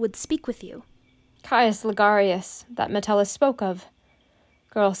woman that would speak with you. Caius Ligarius, that Metellus spoke of.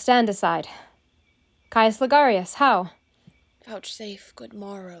 Girl, stand aside. Caius Ligarius, how? Vouchsafe good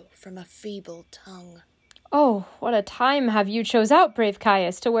morrow from a feeble tongue. Oh, what a time have you chose out, brave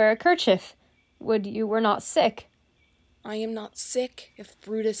Caius, to wear a kerchief. Would you were not sick. I am not sick, if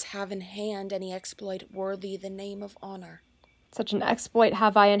Brutus have in hand any exploit worthy the name of honor. Such an exploit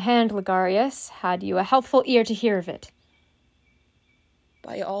have I in hand, Ligarius, had you a healthful ear to hear of it.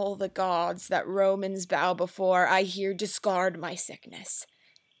 By all the gods that Romans bow before, I here discard my sickness.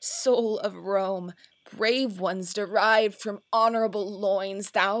 Soul of Rome, brave ones derived from honorable loins,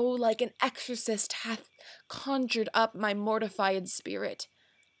 thou, like an exorcist, hath conjured up my mortified spirit.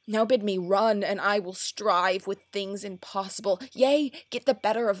 Now bid me run, and I will strive with things impossible, yea, get the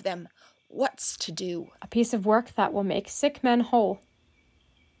better of them. What's to do? A piece of work that will make sick men whole.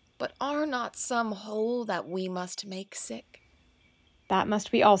 But are not some whole that we must make sick? That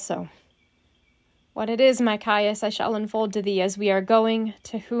must we also. What it is, my Caius, I shall unfold to thee as we are going,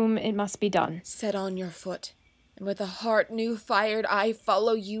 to whom it must be done. Set on your foot, and with a heart new fired I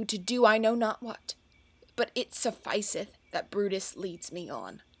follow you to do I know not what. But it sufficeth that Brutus leads me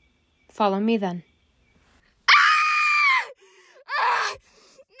on. Follow me then.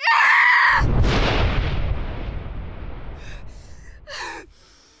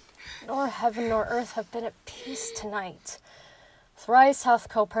 Nor heaven nor earth have been at peace tonight. Thrice hath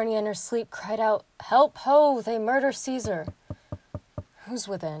Calpurnia in her sleep cried out, "Help, ho, they murder Caesar." Who's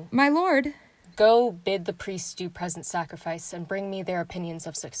within? My lord. Go bid the priests do present sacrifice, and bring me their opinions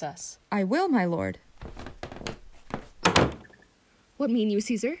of success. I will, my lord. What mean you,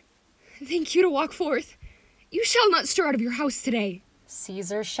 Caesar? Thank you to walk forth. You shall not stir out of your house today.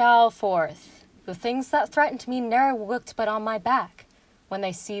 Caesar shall forth. The things that threatened me ne'er looked but on my back. When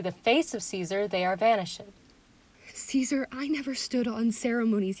they see the face of Caesar, they are vanished. Caesar, I never stood on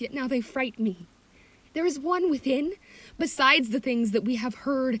ceremonies, yet now they fright me. There is one within, besides the things that we have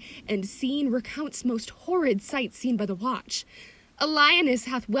heard and seen, recounts most horrid sights seen by the watch. A lioness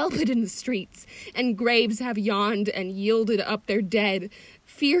hath whelped in the streets, and graves have yawned and yielded up their dead.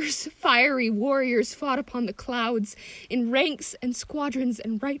 Fierce, fiery warriors fought upon the clouds, in ranks and squadrons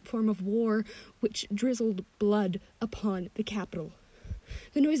and right form of war, which drizzled blood upon the Capitol.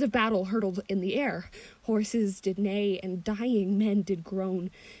 The noise of battle hurtled in the air. Horses did neigh, and dying men did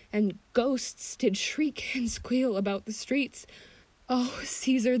groan, and ghosts did shriek and squeal about the streets. Oh,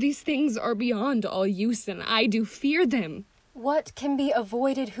 Caesar, these things are beyond all use, and I do fear them. What can be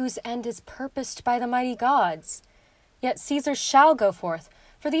avoided whose end is purposed by the mighty gods? Yet Caesar shall go forth,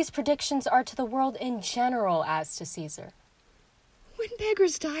 for these predictions are to the world in general as to Caesar. When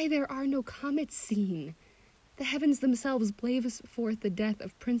beggars die, there are no comets seen. The heavens themselves blaze forth the death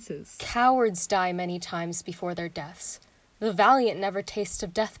of princes. Cowards die many times before their deaths. The valiant never taste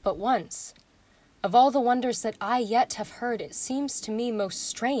of death but once. Of all the wonders that I yet have heard, it seems to me most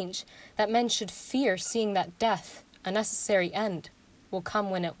strange that men should fear seeing that death, a necessary end, will come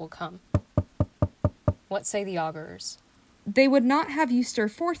when it will come. What say the augurers? They would not have you stir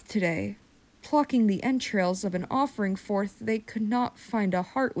forth today. Plucking the entrails of an offering forth, they could not find a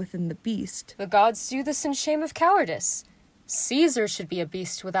heart within the beast. The gods do this in shame of cowardice. Caesar should be a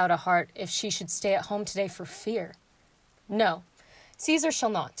beast without a heart if she should stay at home today for fear. No, Caesar shall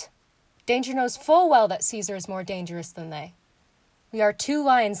not. Danger knows full well that Caesar is more dangerous than they. We are 2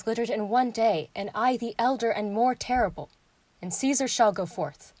 lions littered in one day, and I the elder and more terrible, and Caesar shall go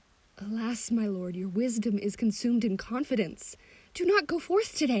forth. Alas, my lord, your wisdom is consumed in confidence. Do not go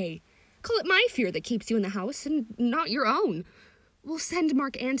forth today. Call it my fear that keeps you in the house, and not your own. We'll send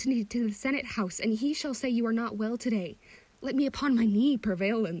Mark Antony to the Senate house, and he shall say you are not well today. Let me upon my knee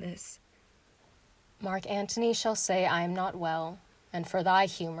prevail in this. Mark Antony shall say I am not well, and for thy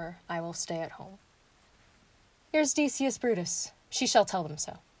humor I will stay at home. Here's Decius Brutus. She shall tell them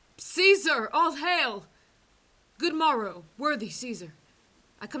so. Caesar, all hail! Good morrow, worthy Caesar.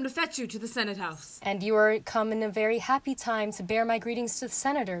 I come to fetch you to the Senate house. And you are come in a very happy time to bear my greetings to the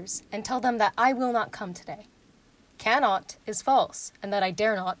senators, and tell them that I will not come today. Cannot is false, and that I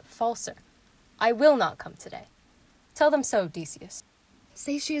dare not, falser. I will not come today. Tell them so, Decius.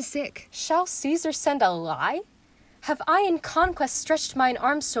 Say she is sick. Shall Caesar send a lie? Have I in conquest stretched mine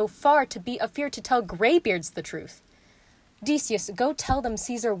arms so far to be afeard to tell greybeards the truth? Decius, go tell them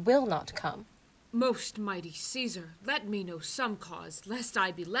Caesar will not come. Most mighty Caesar, let me know some cause, lest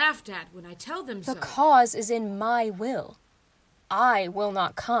I be laughed at when I tell them so. The cause is in my will. I will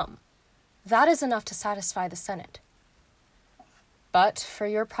not come. That is enough to satisfy the Senate. But for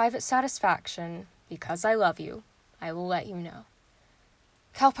your private satisfaction, because I love you, I will let you know.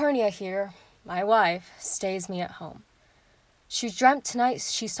 Calpurnia here, my wife, stays me at home. She dreamt tonight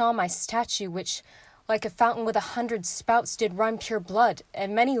she saw my statue, which, like a fountain with 100 spouts, did run pure blood,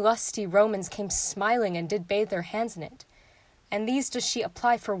 and many lusty Romans came smiling and did bathe their hands in it. And these does she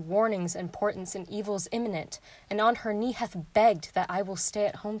apply for warnings and portents and evils imminent, and on her knee hath begged that I will stay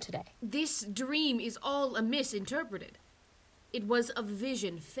at home today. This dream is all misinterpreted. It was a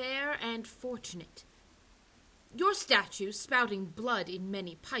vision fair and fortunate. Your statue, spouting blood in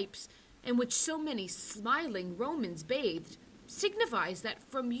many pipes, in which so many smiling Romans bathed, signifies that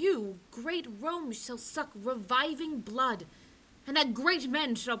from you great Rome shall suck reviving blood, and that great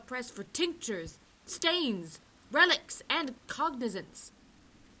men shall press for tinctures, stains, relics, and cognizance.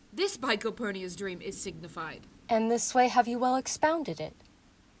 This by Calpurnia's dream is signified. And this way have you well expounded it?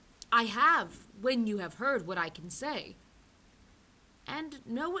 I have, when you have heard what I can say. And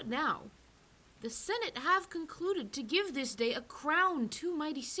know it now. The Senate have concluded to give this day a crown to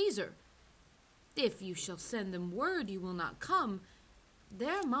mighty Caesar. If you shall send them word you will not come,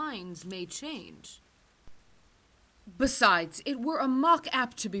 their minds may change. Besides, it were a mock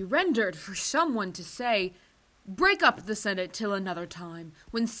apt to be rendered for someone to say, break up the Senate till another time,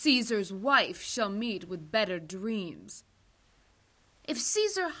 when Caesar's wife shall meet with better dreams. If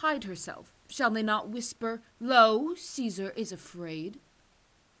Caesar hide herself, shall they not whisper, lo, Caesar is afraid?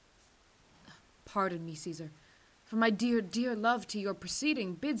 Pardon me, Caesar, for my dear, dear love to your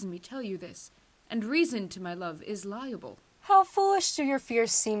proceeding bids me tell you this, and reason to my love is liable. How foolish do your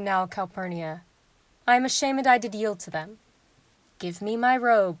fears seem now, Calpurnia. I am ashamed I did yield to them. Give me my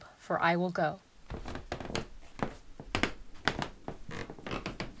robe, for I will go.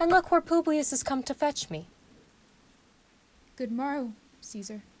 And look where Publius is come to fetch me. Good morrow,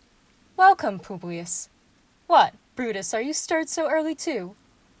 Caesar. Welcome, Publius. What, Brutus, are you stirred so early too?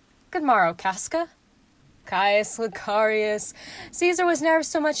 Good morrow, Casca. Caius Lucarius, Caesar was ne'er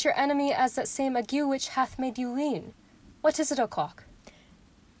so much your enemy as that same ague which hath made you lean. What is it o'clock?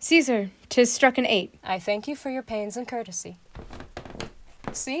 Caesar, 'tis struck an 8. I thank you for your pains and courtesy.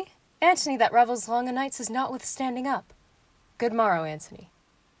 See, Antony that revels long o' nights is not withstanding up. Good morrow, Antony.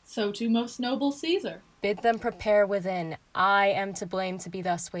 So too, most noble Caesar. Bid them prepare within. I am to blame to be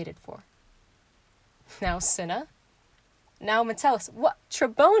thus waited for. Now, Cinna. Now, Metellus. What,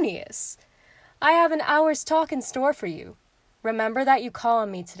 Trebonius? I have an hour's talk in store for you. Remember that you call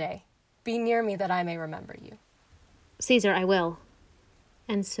on me today. Be near me that I may remember you. Caesar, I will.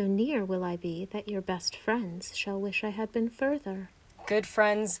 And so near will I be that your best friends shall wish I had been further. Good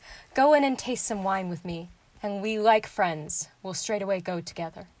friends, go in and taste some wine with me, and we, like friends, will straightway go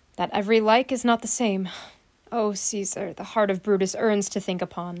together. That every like is not the same. Oh, Caesar, the heart of Brutus earns to think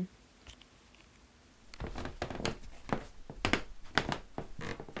upon.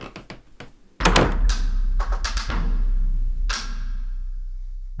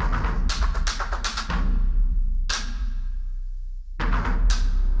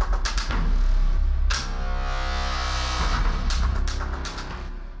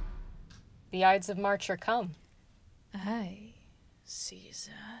 The Ides of March are come. Aye,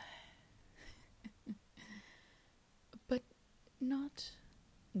 Caesar. But not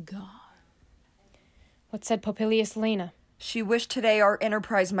gone. What said Popilius Lena? She wished today our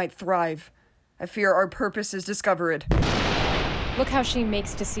enterprise might thrive. I fear our purpose is discovered. Look how she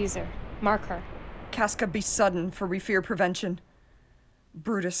makes to Caesar. Mark her. Casca, be sudden, for we fear prevention.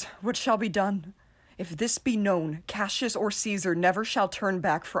 Brutus, what shall be done? If this be known, Cassius or Caesar never shall turn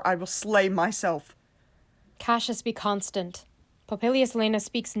back, for I will slay myself. Cassius, be constant. Popilius Lena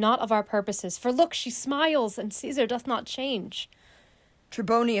speaks not of our purposes, for look, she smiles, and Caesar doth not change.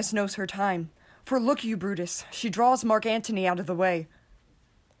 Trebonius knows her time, for look you, Brutus, she draws Mark Antony out of the way.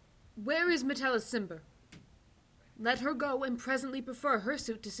 Where is Metellus Cimber? Let her go and presently prefer her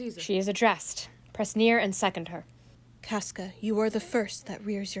suit to Caesar. She is addressed. Press near and second her. Casca, you are the first that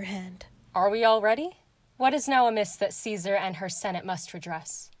rears your hand. Are we all ready? What is now amiss that Caesar and her senate must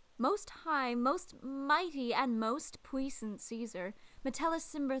redress? Most high, most mighty, and most puissant Caesar, Metellus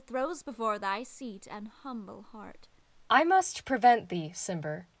Cimber throws before thy seat an humble heart. I must prevent thee,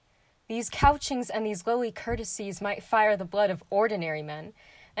 Cimber. These couchings and these lowly courtesies might fire the blood of ordinary men,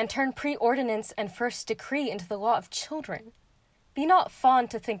 and turn preordinance and first decree into the law of children. Be not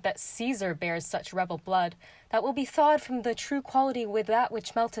fond to think that Caesar bears such rebel blood, that will be thawed from the true quality with that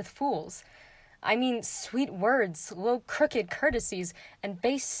which melteth fools. I mean sweet words, low crooked courtesies, and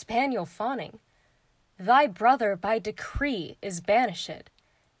base spaniel fawning. Thy brother by decree is banished.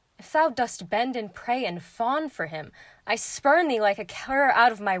 If thou dost bend and pray and fawn for him, I spurn thee like a cur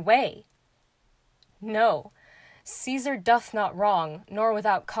out of my way. No, Caesar doth not wrong, nor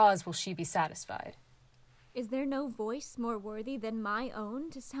without cause will she be satisfied. Is there no voice more worthy than my own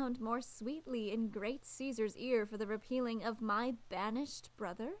to sound more sweetly in great Caesar's ear for the repealing of my banished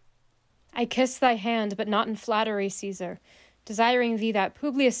brother? I kiss thy hand, but not in flattery, Caesar, desiring thee that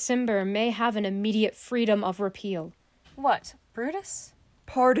Publius Cimber may have an immediate freedom of repeal. What, Brutus?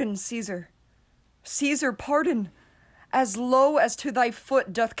 Pardon, Caesar. Caesar, pardon. As low as to thy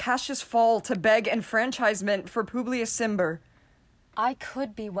foot doth Cassius fall to beg enfranchisement for Publius Cimber. I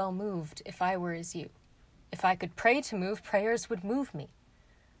could be well moved if I were as you. If I could pray to move, prayers would move me.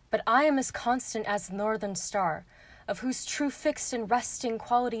 But I am as constant as the northern star, of whose true fixed and resting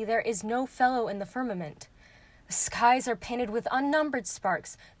quality there is no fellow in the firmament. The skies are painted with unnumbered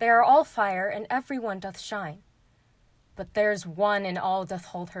sparks, they are all fire, and every one doth shine. But there's one in all doth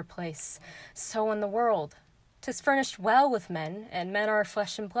hold her place. So in the world, 'tis furnished well with men, and men are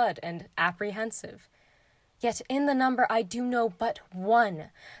flesh and blood, and apprehensive. Yet in the number I do know but one,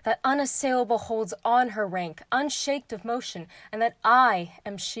 that unassailable holds on her rank, unshaked of motion, and that I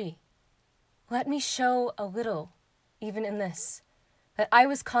am she. Let me show a little, even in this, that I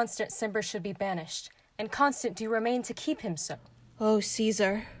was constant Cimber should be banished, and constant do remain to keep him so. O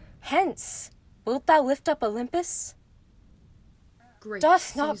Caesar. Hence, wilt thou lift up Olympus? Great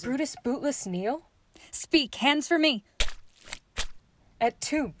Doth not Caesar. Brutus bootless kneel? Speak, hands for me. Et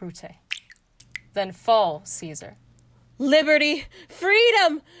tu, Brute. Then fall, Caesar. Liberty,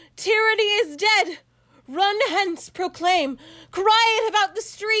 freedom, tyranny is dead. Run hence, proclaim, cry it about the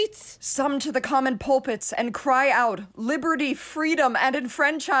streets. Some to the common pulpits and cry out, liberty, freedom, and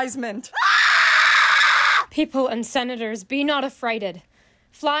enfranchisement. People and senators, be not affrighted.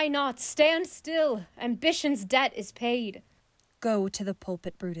 Fly not, stand still. Ambition's debt is paid. Go to the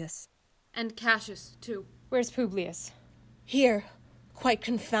pulpit, Brutus. And Cassius, too. Where's Publius? Here, quite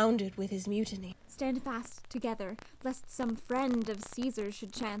confounded with his mutiny. Stand fast together, lest some friend of Caesar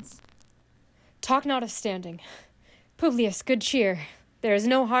should chance. Talk not of standing. Publius, good cheer. There is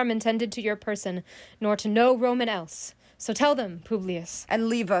no harm intended to your person, nor to no Roman else. So tell them, Publius. And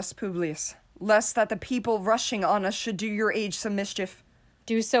leave us, Publius, lest that the people rushing on us should do your age some mischief.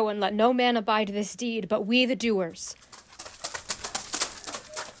 Do so, and let no man abide this deed, but we the doers.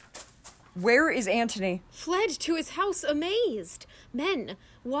 Where is Antony? Fled to his house amazed. Men,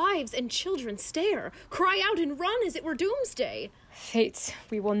 wives, and children stare, cry out and run as it were doomsday. Fates,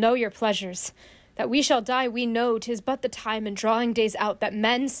 we will know your pleasures. That we shall die we know, 'tis but the time and drawing days out that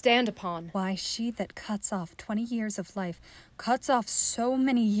men stand upon. Why, she that cuts off 20 years of life cuts off so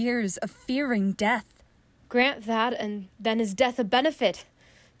many years of fearing death. Grant that, and then is death a benefit.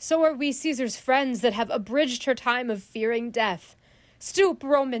 So are we Caesar's friends that have abridged her time of fearing death. Stoop,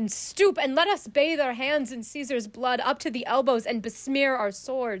 Romans, stoop, and let us bathe our hands in Caesar's blood up to the elbows and besmear our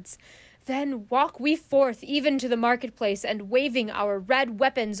swords. Then walk we forth even to the marketplace, and waving our red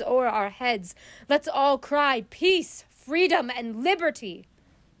weapons o'er our heads, let's all cry peace, freedom, and liberty.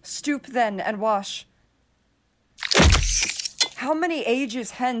 Stoop then and wash. How many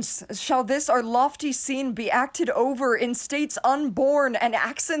ages hence shall this our lofty scene be acted over in states unborn and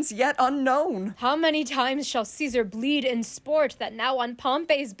accents yet unknown? How many times shall Caesar bleed in sport that now on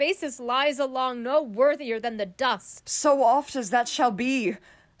Pompey's basis lies along no worthier than the dust? So oft as that shall be,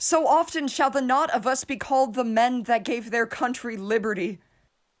 so often shall the knot of us be called the men that gave their country liberty.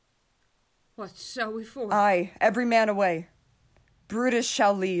 What shall we forth? Aye, every man away. Brutus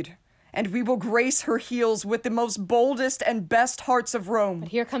shall lead, and we will grace her heels with the most boldest and best hearts of Rome. But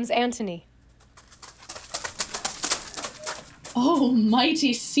here comes Antony. O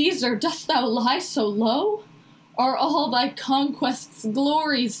mighty Caesar, dost thou lie so low? Are all thy conquests,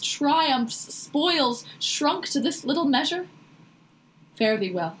 glories, triumphs, spoils shrunk to this little measure? Fare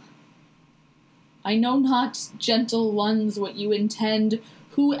thee well. I know not, gentle ones, what you intend.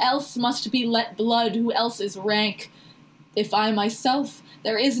 Who else must be let blood? Who else is rank? If I myself,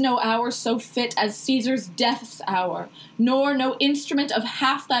 there is no hour so fit as Caesar's death's hour, nor no instrument of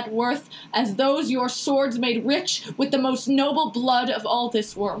half that worth as those your swords made rich with the most noble blood of all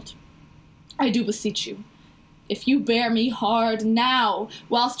this world. I do beseech you, if you bear me hard now,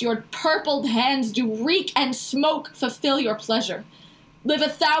 whilst your purpled hands do reek and smoke, fulfill your pleasure. Live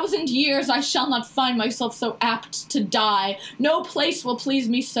 1,000 years, I shall not find myself so apt to die. No place will please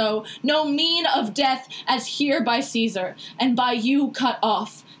me so, no mean of death as here by Caesar, and by you cut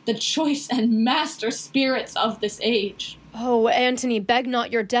off, the choice and master spirits of this age. Oh, Antony, beg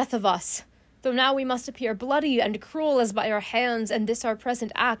not your death of us. Though now we must appear bloody and cruel as by our hands, and this our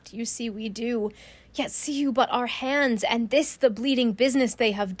present act you see we do, yet see you but our hands, and this the bleeding business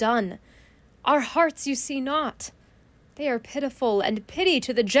they have done. Our hearts you see not. They are pitiful, and pity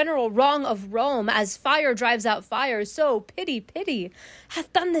to the general wrong of Rome, as fire drives out fire, so pity,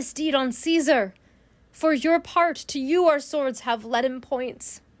 hath done this deed on Caesar. For your part, to you our swords have leaden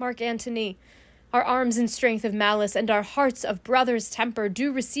points, Mark Antony. Our arms in strength of malice, and our hearts of brother's temper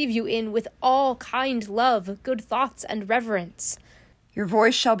do receive you in with all kind love, good thoughts, and reverence. Your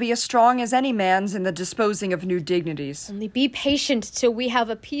voice shall be as strong as any man's in the disposing of new dignities. Only be patient till we have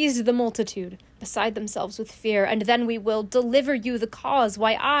appeased the multitude, beside themselves with fear, and then we will deliver you the cause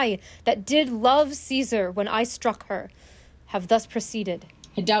why I, that did love Caesar when I struck her, have thus proceeded.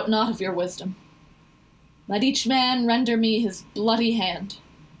 I doubt not of your wisdom. Let each man render me his bloody hand.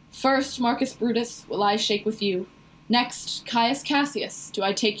 First, Marcus Brutus, will I shake with you. Next, Caius Cassius, do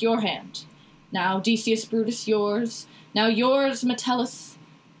I take your hand. Now Decius Brutus yours, now yours Metellus,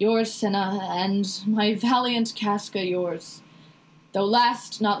 yours Cinna, and my valiant Casca yours. Though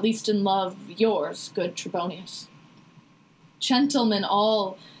last, not least in love, yours, good Trebonius. Gentlemen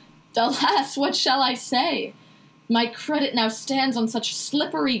all, alas, what shall I say? My credit now stands on such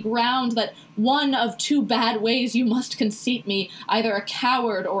slippery ground that one of two bad ways you must conceit me, either a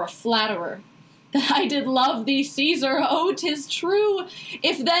coward or a flatterer. That I did love thee, Caesar, oh, 'tis true.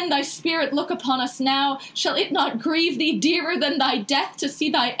 If then thy spirit look upon us now, shall it not grieve thee dearer than thy death to see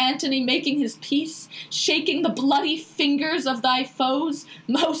thy Antony making his peace, shaking the bloody fingers of thy foes,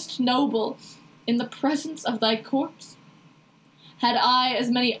 most noble, in the presence of thy corpse? Had I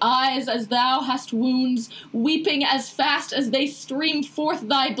as many eyes as thou hast wounds, weeping as fast as they stream forth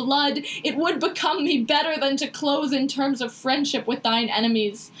thy blood, it would become me better than to close in terms of friendship with thine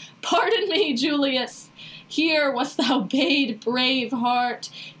enemies. Pardon me, Julius. Here wast thou bade, brave heart.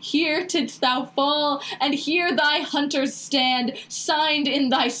 Here didst thou fall, and here thy hunters stand, signed in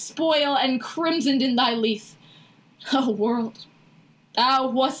thy spoil and crimsoned in thy lethe. O world! Thou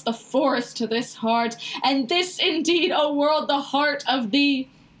wast the forest to this heart, and this indeed, O world, the heart of thee.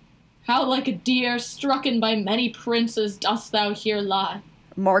 How like a deer strucken by many princes dost thou here lie.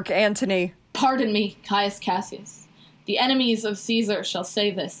 Mark Antony. Pardon me, Caius Cassius. The enemies of Caesar shall say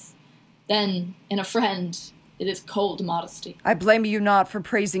this. Then, in a friend, it is cold modesty. I blame you not for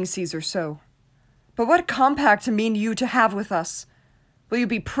praising Caesar so. But what compact mean you to have with us? Will you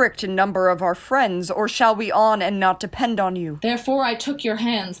be pricked in number of our friends, or shall we on and not depend on you? Therefore I took your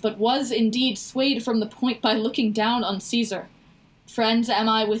hands, but was indeed swayed from the point by looking down on Caesar. Friends am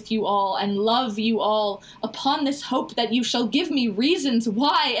I with you all, and love you all, upon this hope that you shall give me reasons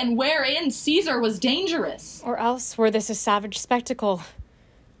why and wherein Caesar was dangerous. Or else were this a savage spectacle.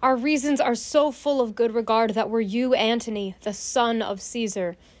 Our reasons are so full of good regard that were you, Antony, the son of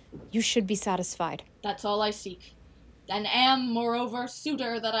Caesar, you should be satisfied. That's all I seek. And am, moreover,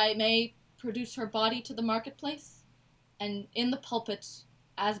 suitor that I may produce her body to the marketplace, and in the pulpit,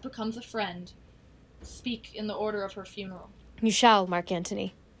 as becomes a friend, speak in the order of her funeral. You shall, Mark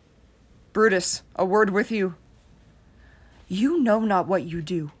Antony. Brutus, a word with you. You know not what you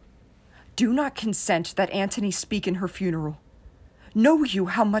do. Do not consent that Antony speak in her funeral. Know you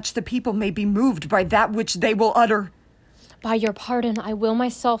how much the people may be moved by that which they will utter? By your pardon, I will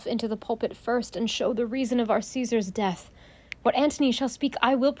myself into the pulpit first, and show the reason of our Caesar's death. What Antony shall speak,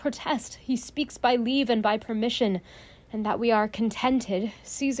 I will protest. He speaks by leave and by permission, and that we are contented,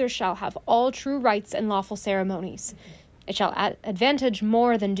 Caesar shall have all true rights and lawful ceremonies. It shall advantage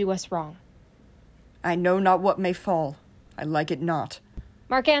more than do us wrong. I know not what may fall. I like it not.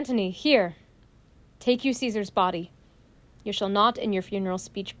 Mark Antony, here. Take you Caesar's body. You shall not in your funeral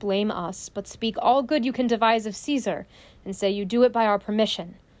speech blame us, but speak all good you can devise of Caesar, and say you do it by our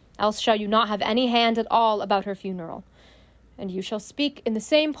permission. Else shall you not have any hand at all about her funeral. And you shall speak in the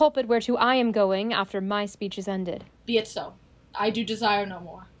same pulpit whereto I am going after my speech is ended. Be it so. I do desire no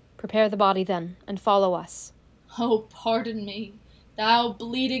more. Prepare the body then, and follow us. Oh, pardon me, thou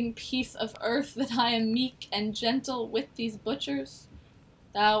bleeding piece of earth, that I am meek and gentle with these butchers.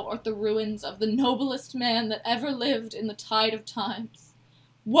 Thou art the ruins of the noblest man that ever lived in the tide of times.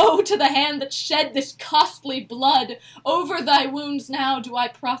 Woe to the hand that shed this costly blood! Over thy wounds now do I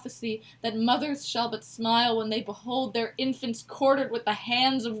prophesy that mothers shall but smile when they behold their infants quartered with the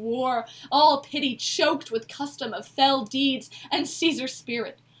hands of war, all pity choked with custom of fell deeds, and Caesar's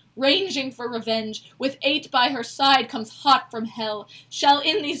spirit, ranging for revenge, with 8 by her side, comes hot from hell, shall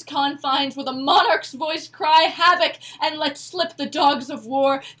in these confines with a monarch's voice cry havoc, and let slip the dogs of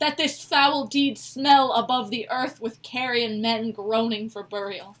war, that this foul deed smell above the earth with carrion men groaning for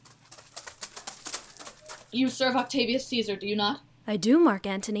burial. You serve Octavius Caesar, do you not? I do, Mark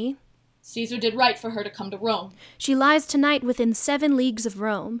Antony. Caesar did right for her to come to Rome. She lies tonight within 7 leagues of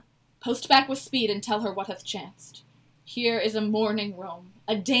Rome. Post back with speed and tell her what hath chanced. Here is a mourning Rome,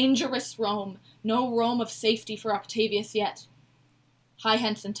 a dangerous Rome, no Rome of safety for Octavius yet. Hie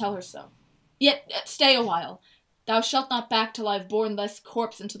hence and tell her so. Yet stay a while. Thou shalt not back till I have borne this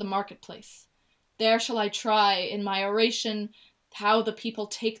corpse into the marketplace. There shall I try, in my oration, how the people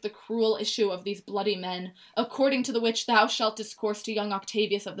take the cruel issue of these bloody men, according to the which thou shalt discourse to young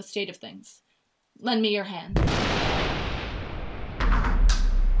Octavius of the state of things. Lend me your hand.